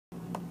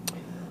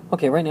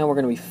Okay, right now we're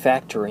going to be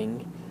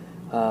factoring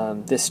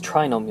this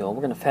trinomial.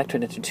 We're going to factor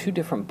it into two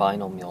different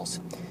binomials.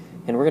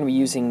 And we're going to be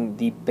using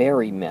the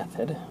Berry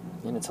method.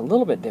 And it's a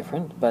little bit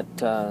different, but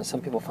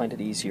some people find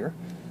it easier.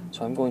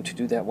 So I'm going to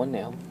do that one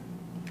now.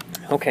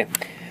 Okay,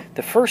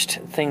 the first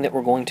thing that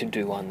we're going to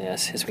do on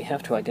this is we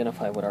have to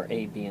identify what our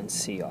A, B, and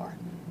C are.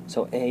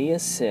 So A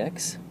is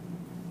 6,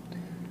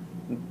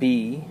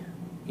 B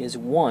is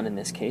 1 in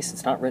this case.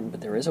 It's not written,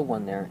 but there is a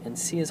 1 there. And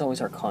C is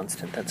always our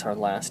constant. That's our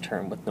last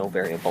term with no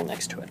variable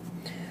next to it.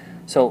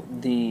 So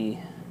the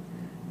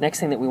next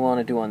thing that we want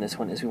to do on this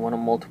one is we want to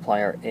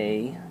multiply our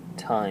A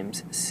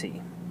times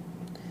C.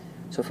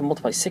 So if we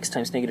multiply 6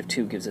 times negative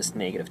 2 gives us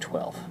negative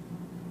 12.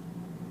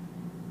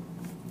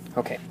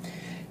 Okay,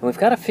 and we've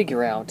got to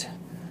figure out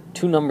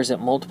two numbers that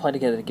multiply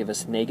together to give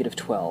us negative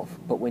 12,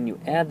 but when you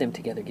add them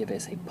together give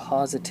us a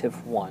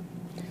positive 1.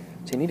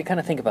 So you need to kind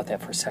of think about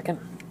that for a second.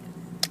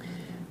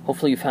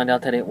 Hopefully you found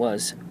out that it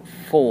was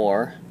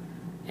 4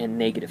 and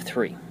negative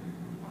 3.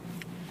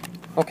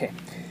 Okay,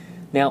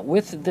 now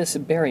with this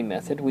Berry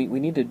method, we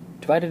need to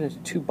divide it into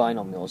two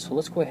binomials. So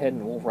let's go ahead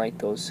and we'll write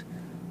those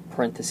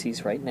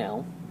parentheses right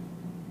now.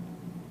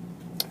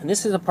 And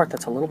this is a part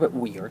that's a little bit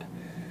weird,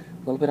 a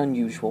little bit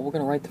unusual. We're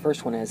going to write the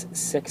first one as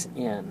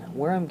 6n.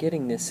 Where I'm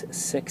getting this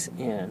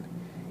 6n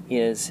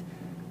is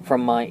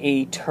from my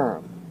A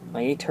term.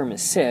 My A term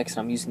is 6, and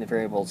I'm using the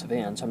variables of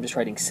n, so I'm just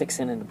writing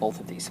 6n into both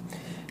of these.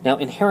 Now,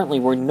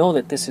 inherently, we know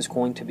that this is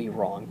going to be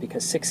wrong,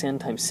 because 6n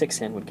times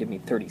 6n would give me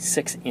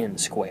 36n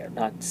squared,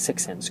 not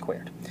 6n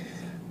squared.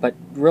 But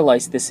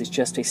realize this is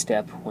just a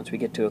step. Once we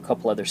get to a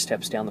couple other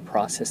steps down the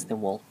process, then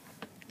we'll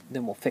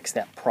fix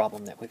that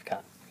problem that we've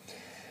got.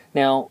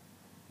 Now,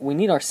 we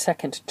need our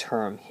second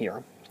term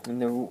here, and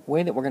the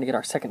way that we're going to get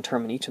our second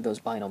term in each of those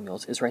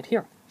binomials is right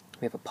here.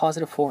 We have a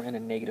positive 4 and a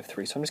negative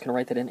 3, so I'm just going to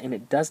write that in, and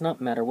it does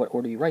not matter what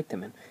order you write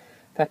them in.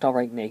 In fact, I'll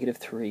write negative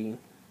 3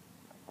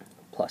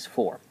 plus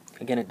 4.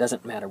 Again, it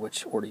doesn't matter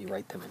which order you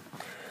write them in.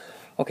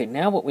 Okay,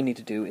 now what we need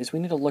to do is we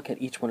need to look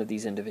at each one of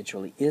these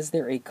individually. Is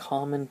there a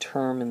common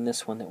term in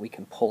this one that we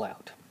can pull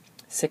out?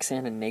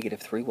 6n and negative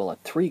 3, well, a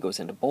 3 goes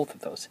into both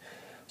of those.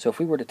 So if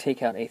we were to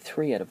take out a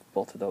 3 out of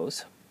both of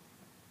those,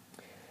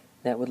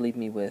 that would leave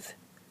me with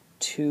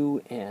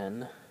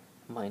 2n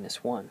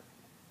minus 1.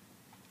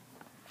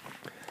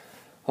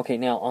 Okay,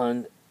 now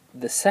on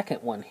the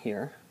second one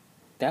here,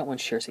 that one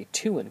shares a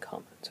 2 in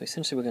common. So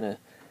essentially we're going to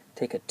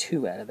take a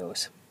 2 out of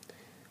those.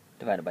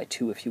 Divided by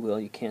 2, if you will,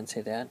 you can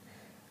say that.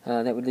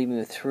 That would leave me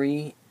with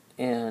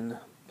 3n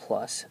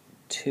plus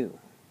 2.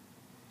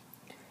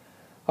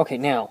 Okay,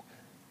 now,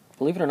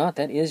 believe it or not,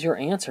 that is your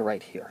answer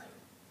right here.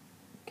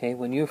 Okay,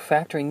 when you're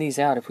factoring these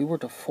out, if we were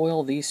to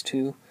FOIL these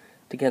two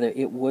together,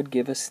 it would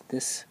give us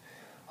this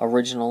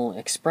original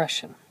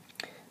expression.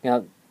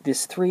 Now,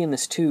 this 3 and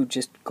this 2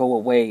 just go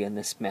away in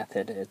this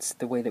method. It's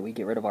the way that we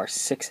get rid of our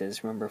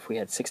 6's. Remember, if we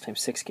had 6 times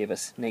 6 gave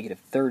us negative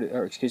 30,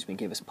 or excuse me,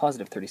 gave us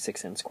positive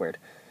 36n squared.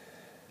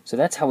 So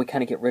that's how we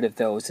kind of get rid of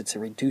those. It's a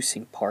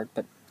reducing part,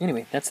 but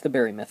anyway, that's the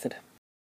Berry method.